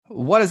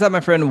What is up,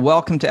 my friend?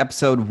 Welcome to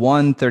episode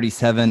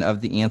 137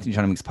 of the Anthony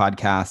Genomics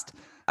podcast.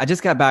 I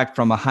just got back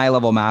from a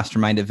high-level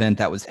mastermind event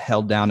that was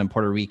held down in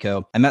Puerto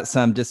Rico. I met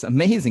some just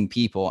amazing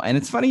people. And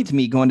it's funny to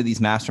me going to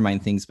these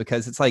mastermind things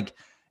because it's like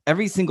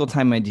every single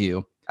time I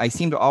do, I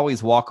seem to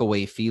always walk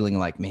away feeling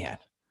like, man,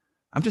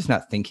 I'm just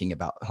not thinking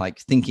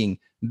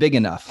big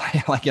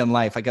enough like in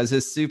life. Like I was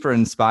just super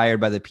inspired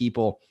by the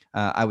people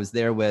I was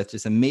there with,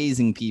 just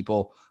amazing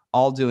people,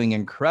 all doing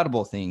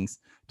incredible things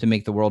to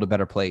make the world a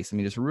better place. I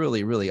mean, just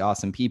really, really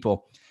awesome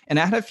people. And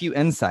I had a few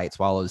insights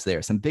while I was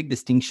there, some big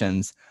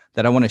distinctions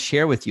that I want to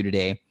share with you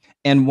today.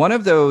 And one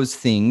of those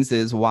things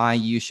is why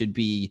you should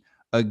be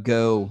a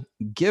go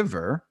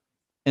giver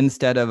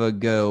instead of a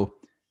go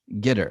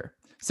getter.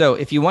 So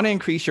if you want to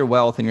increase your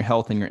wealth and your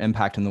health and your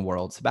impact in the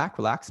world, sit back,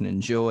 relax, and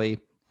enjoy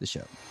the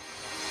show.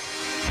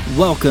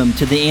 Welcome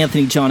to the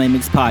Anthony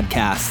Genomics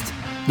podcast,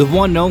 the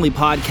one and only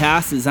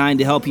podcast designed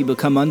to help you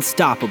become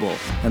unstoppable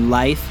in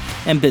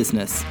life and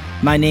business.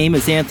 My name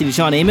is Anthony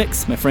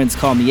Genomics. My friends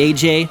call me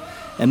AJ,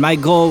 and my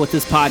goal with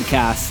this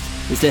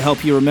podcast is to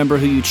help you remember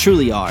who you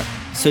truly are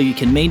so you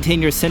can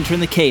maintain your center in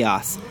the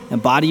chaos,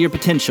 embody your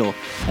potential,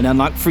 and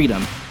unlock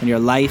freedom in your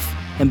life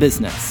and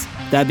business.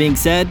 That being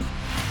said,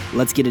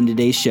 let's get into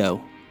today's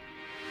show.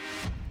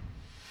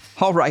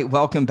 All right,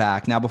 welcome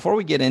back. Now, before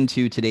we get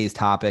into today's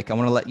topic, I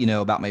want to let you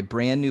know about my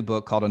brand new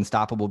book called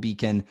Unstoppable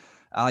Beacon.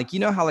 You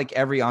know how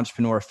every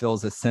entrepreneur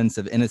feels a sense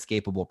of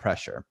inescapable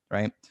pressure,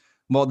 right?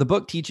 Well, the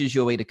book teaches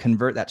you a way to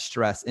convert that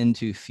stress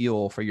into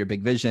fuel for your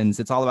big visions.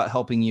 It's all about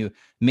helping you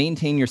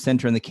maintain your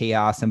center in the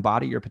chaos,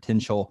 embody your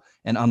potential,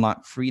 and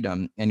unlock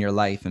freedom in your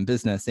life and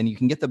business. And you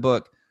can get the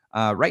book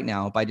right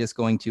now by just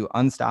going to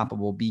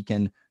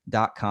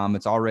unstoppablebeacon.com.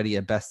 It's already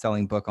a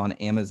best-selling book on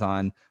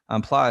Amazon.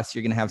 Plus,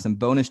 you're going to have some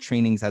bonus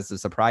trainings as a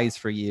surprise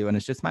for you. And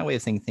it's just my way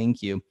of saying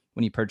thank you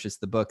when you purchase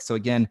the book. So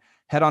again,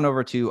 head on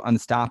over to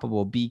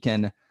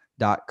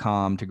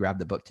unstoppablebeacon.com to grab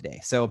the book today.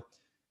 So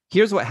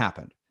here's what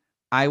happened.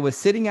 I was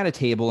sitting at a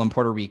table in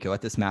Puerto Rico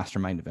at this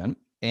mastermind event,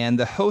 and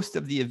the host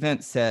of the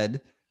event said,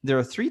 there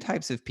are three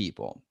types of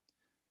people.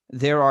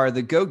 There are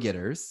the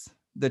go-getters,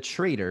 the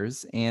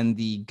traders, and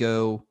the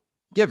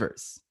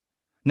go-givers.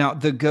 Now,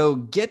 the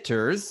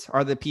go-getters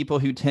are the people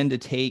who tend to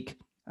take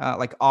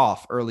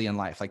off early in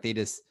life. Like they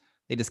just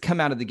come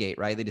out of the gate,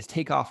 right? They just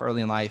take off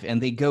early in life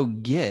and they go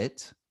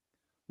get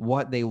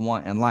what they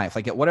want in life.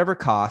 Like at whatever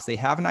cost, they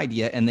have an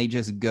idea and they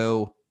just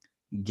go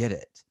get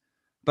it.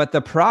 But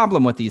the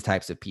problem with these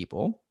types of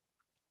people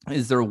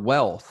is their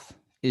wealth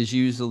is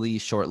usually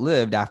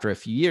short-lived after a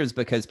few years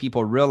because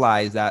people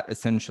realize that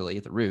essentially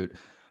at the root,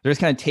 they're just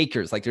kind of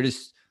takers. Like they're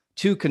just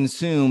too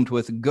consumed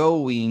with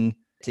going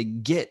to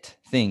get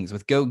things,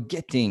 with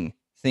go-getting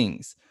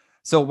things.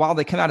 So while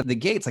they come out of the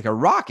gates like a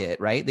rocket,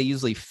 right, they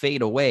usually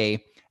fade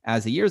away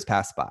as the years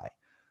pass by.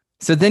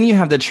 So then you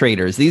have the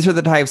traders. These are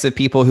the types of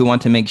people who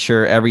want to make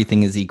sure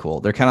everything is equal.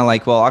 They're kind of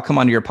like, well, I'll come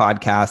onto your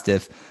podcast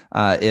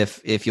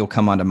if you'll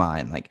come onto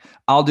mine. Like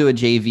I'll do a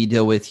JV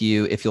deal with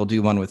you if you'll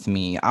do one with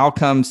me. I'll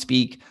come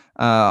speak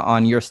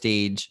on your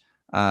stage,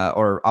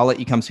 or I'll let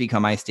you come speak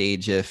on my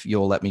stage if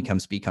you'll let me come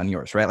speak on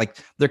yours, right? Like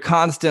they're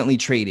constantly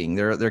trading.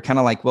 They're kind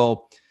of like,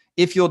 well,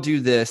 if you'll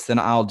do this, then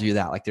I'll do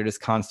that. Like they're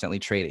just constantly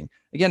trading.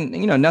 Again,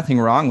 nothing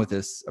wrong with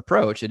this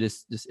approach. It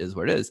just is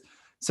what it is.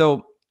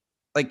 So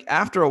like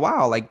after a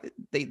while, like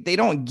they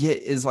don't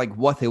get is like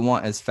what they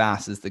want as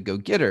fast as the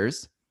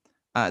go-getters.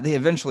 They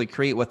eventually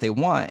create what they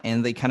want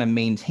and they kind of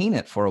maintain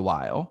it for a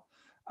while.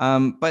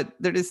 But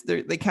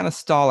they kind of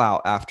stall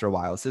out after a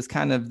while. It's just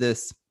kind of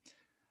this,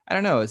 I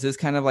don't know. It's just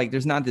kind of like,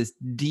 there's not this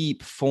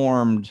deep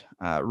formed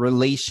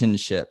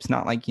relationships.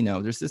 Not like,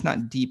 there's just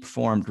not deep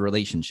formed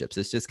relationships.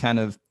 It's just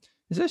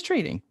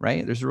trading,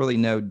 right? There's really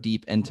no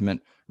deep, intimate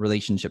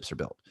relationships are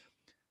built.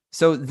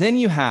 So then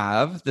you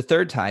have the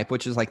third type,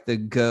 which is like the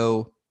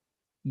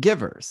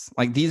go-givers.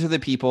 Like these are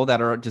the people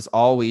that are just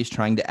always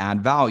trying to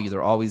add value.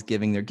 They're always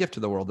giving their gift to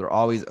the world. They're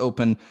always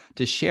open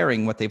to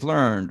sharing what they've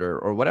learned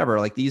or whatever.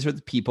 Like these are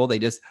the people,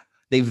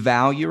 they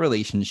value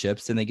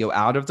relationships and they go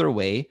out of their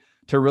way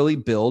to really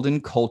build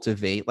and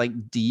cultivate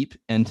like deep,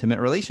 intimate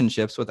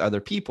relationships with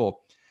other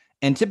people.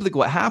 And typically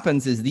what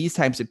happens is these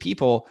types of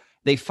people,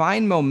 they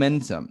find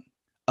momentum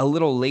a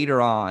little later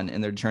on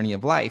in their journey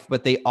of life,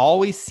 but they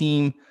always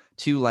seem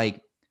to like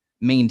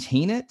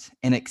maintain it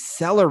and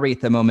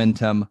accelerate the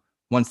momentum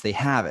once they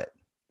have it,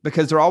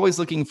 because they're always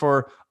looking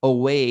for a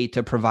way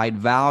to provide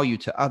value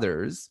to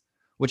others,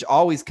 which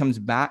always comes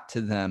back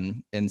to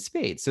them in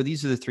spades. So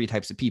these are the three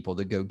types of people: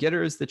 the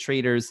go-getters, the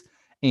traders,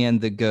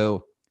 and the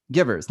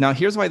go-givers. Now,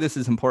 here's why this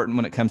is important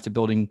when it comes to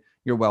building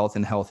your wealth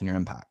and health and your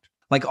impact.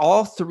 Like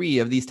all three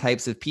of these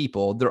types of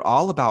people, they're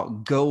all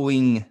about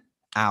going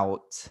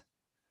out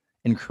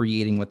and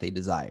creating what they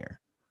desire.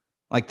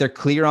 Like they're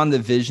clear on the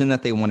vision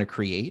that they want to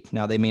create.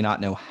 Now they may not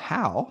know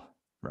how,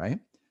 right?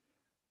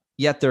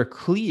 Yet they're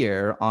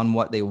clear on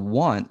what they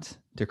want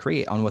to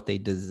create, on what they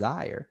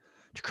desire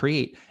to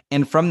create.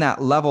 And from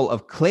that level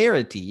of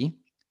clarity,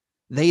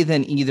 they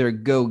then either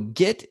go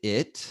get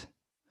it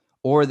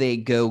or they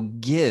go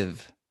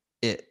give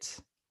it.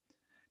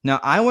 Now,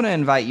 I want to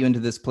invite you into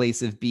this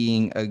place of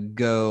being a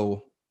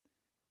go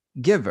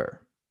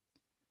giver.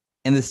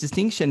 And this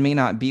distinction may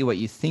not be what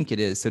you think it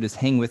is, so just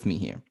hang with me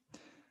here.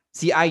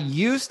 See, I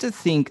used to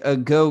think a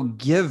go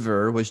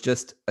giver was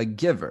just a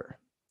giver,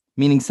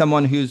 meaning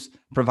someone who's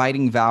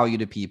providing value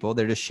to people.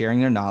 They're just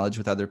sharing their knowledge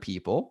with other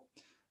people.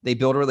 They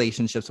build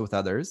relationships with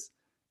others.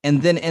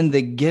 And then in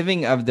the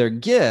giving of their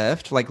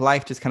gift, like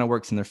life just kind of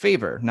works in their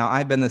favor. Now,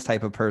 I've been this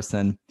type of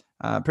person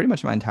pretty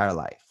much my entire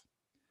life.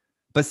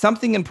 But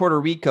something in Puerto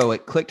Rico,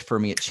 it clicked for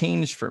me. It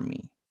changed for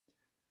me.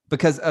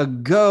 Because a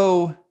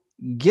go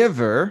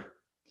giver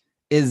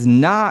is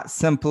not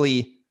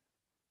simply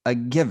a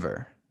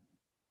giver.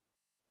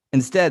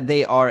 Instead,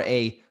 they are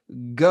a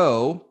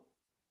go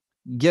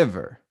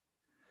giver,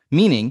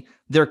 meaning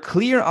they're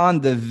clear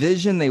on the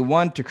vision they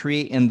want to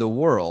create in the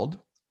world.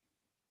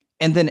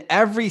 And then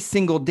every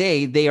single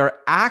day, they are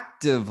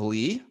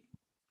actively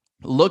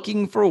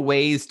looking for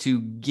ways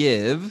to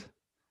give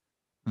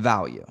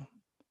value.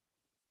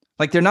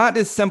 Like they're not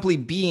just simply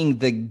being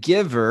the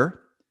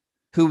giver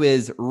who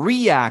is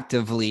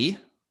reactively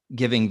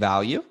giving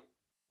value.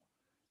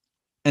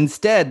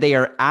 Instead, they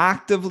are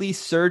actively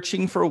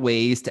searching for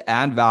ways to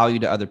add value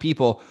to other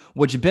people,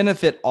 which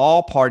benefit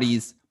all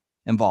parties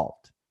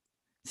involved.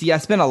 See, I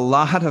spent a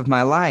lot of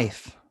my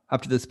life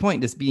up to this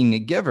point just being a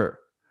giver.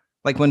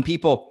 Like when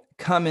people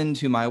come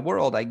into my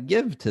world, I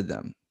give to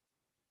them.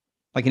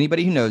 Like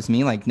anybody who knows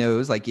me,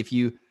 knows if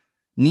you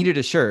needed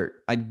a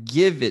shirt, I'd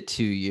give it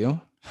to you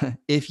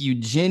if you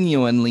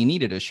genuinely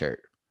needed a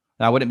shirt.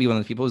 Now, I wouldn't be one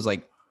of the people who's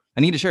like,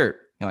 I need a shirt.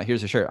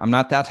 Here's a shirt. I'm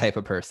not that type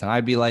of person.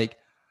 I'd be like,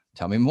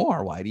 tell me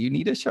more. Why do you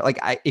need a shirt?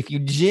 If you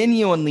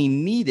genuinely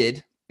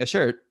needed a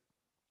shirt,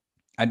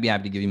 I'd be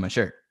happy to give you my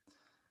shirt.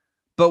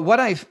 But what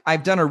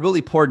I've done a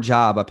really poor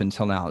job up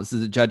until now. This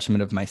is a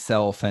judgment of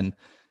myself, and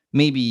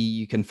maybe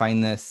you can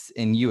find this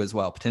in you as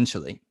well,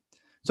 potentially.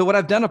 So what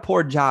I've done a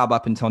poor job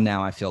up until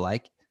now, I feel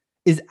like,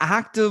 is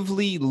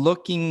actively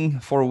looking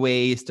for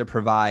ways to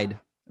provide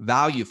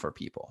value for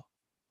people.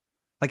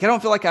 I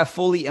don't feel like I've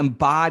fully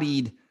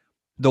embodied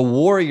the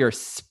warrior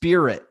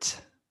spirit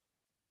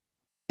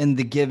in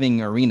the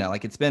giving arena.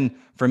 It's been,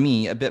 for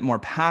me, a bit more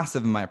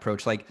passive in my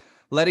approach,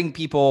 letting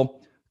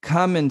people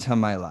come into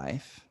my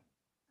life,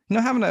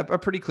 having a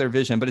pretty clear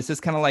vision, but it's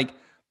just kind of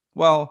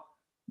well,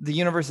 the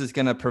universe is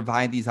going to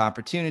provide these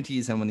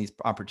opportunities. And when these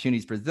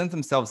opportunities present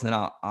themselves, then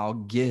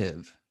I'll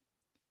give.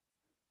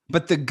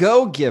 But the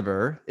go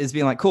giver is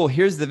being cool,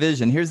 here's the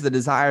vision, here's the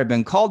desire I've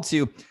been called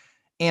to.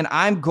 And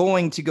I'm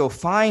going to go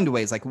find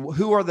ways,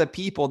 who are the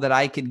people that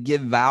I could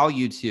give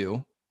value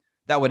to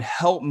that would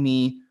help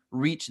me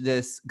reach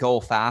this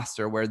goal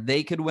faster, where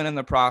they could win in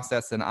the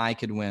process and I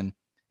could win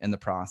in the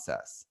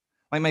process.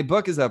 My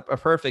book is a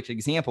perfect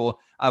example.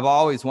 I've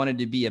always wanted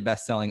to be a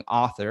best-selling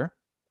author,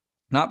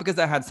 not because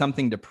I had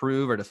something to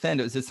prove or defend.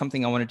 It was just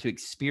something I wanted to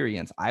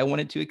experience. I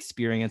wanted to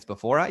experience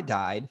before I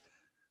died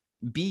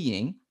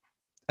being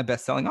a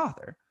best-selling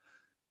author.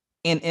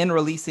 And in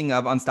releasing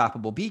of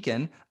Unstoppable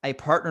Beacon, I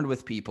partnered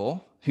with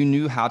people who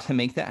knew how to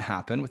make that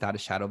happen without a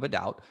shadow of a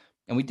doubt.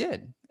 And we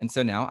did. And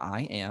so now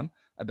I am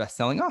a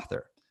best-selling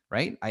author,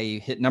 right?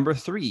 I hit number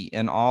 3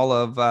 in all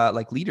of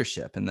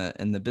leadership in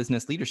the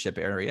business leadership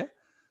area.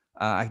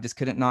 I just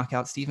couldn't knock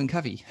out Stephen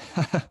Covey.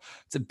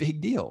 It's a big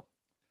deal.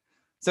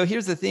 So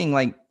here's the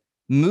thing,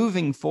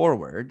 moving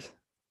forward,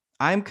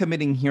 I'm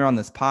committing here on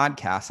this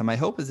podcast, and my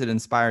hope is it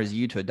inspires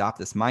you to adopt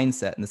this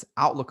mindset and this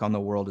outlook on the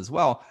world as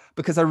well,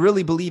 because I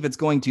really believe it's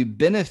going to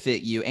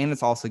benefit you, and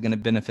it's also going to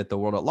benefit the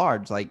world at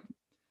large, at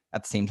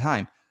the same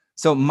time.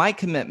 So my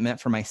commitment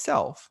for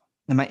myself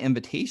and my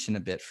invitation a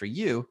bit for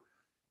you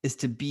is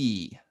to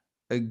be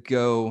a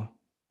go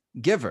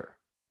giver,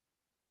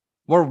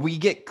 where we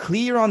get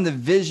clear on the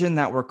vision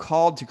that we're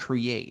called to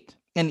create.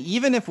 And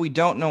even if we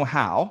don't know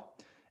how,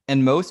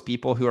 and most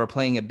people who are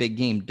playing a big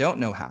game don't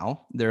know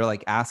how, they're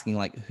asking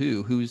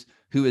who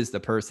is the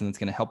person that's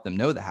going to help them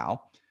know the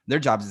how. Their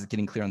job is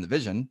getting clear on the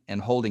vision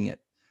and holding it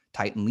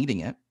tight and leading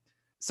it.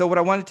 So what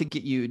I wanted to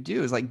get you to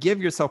do is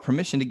give yourself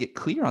permission to get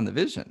clear on the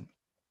vision.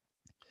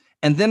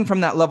 And then from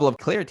that level of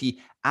clarity,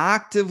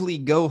 actively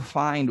go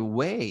find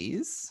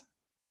ways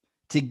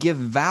to give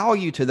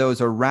value to those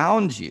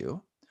around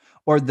you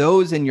or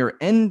those in your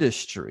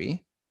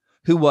industry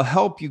who will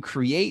help you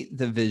create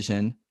the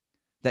vision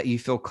that you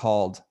feel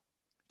called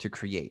to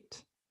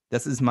create.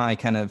 This is my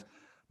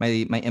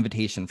my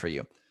invitation for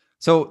you.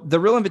 So the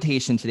real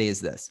invitation today is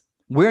this: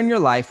 where in your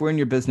life, where in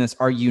your business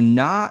are you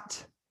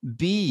not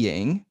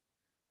being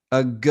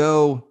a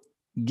go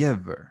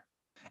giver?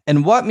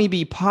 And what may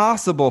be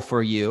possible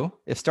for you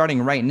if,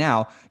 starting right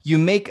now, you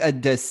make a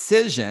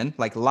decision,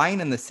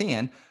 line in the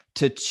sand,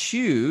 to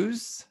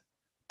choose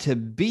to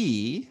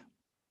be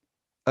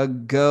a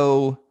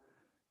go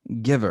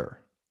giver?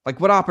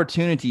 What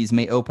opportunities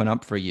may open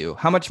up for you?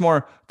 How much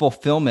more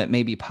fulfillment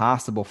may be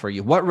possible for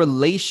you? What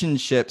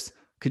relationships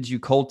could you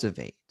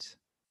cultivate?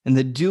 And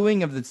the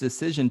doing of this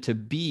decision to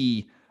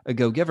be a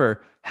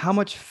go-giver, how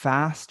much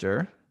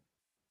faster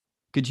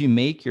could you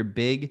make your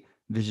big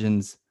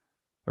visions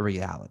a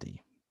reality?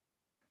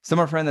 So,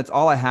 my friend, that's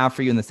all I have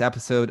for you in this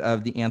episode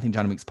of the Anthony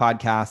John Meeks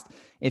podcast.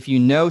 If you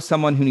know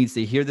someone who needs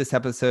to hear this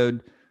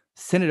episode,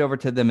 send it over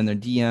to them in their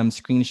DM,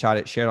 screenshot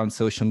it, share it on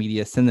social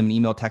media, send them an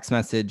email, text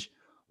message,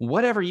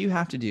 whatever you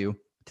have to do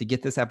to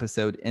get this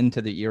episode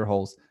into their ear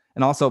holes.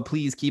 And also,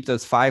 please keep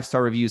those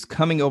 5-star reviews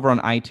coming over on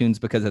iTunes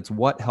because it's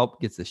what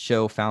helps gets the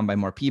show found by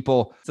more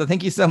people. So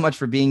thank you so much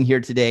for being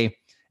here today.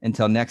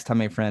 Until next time,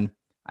 my friend,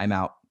 I'm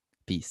out.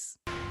 Peace.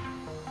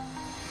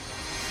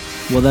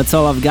 Well, that's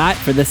all I've got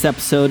for this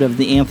episode of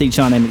the Anthony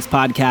John Meeks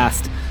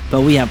podcast,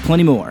 but we have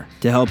plenty more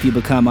to help you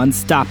become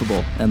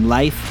unstoppable in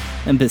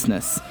life and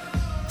business.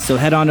 So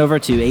head on over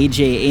to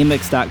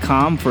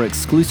ajamex.com for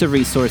exclusive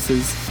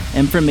resources,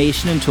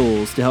 information, and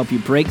tools to help you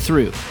break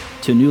through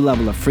to a new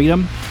level of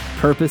freedom,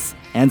 purpose,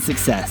 and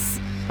success.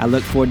 I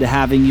look forward to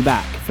having you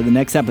back for the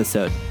next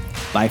episode.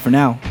 Bye for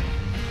now.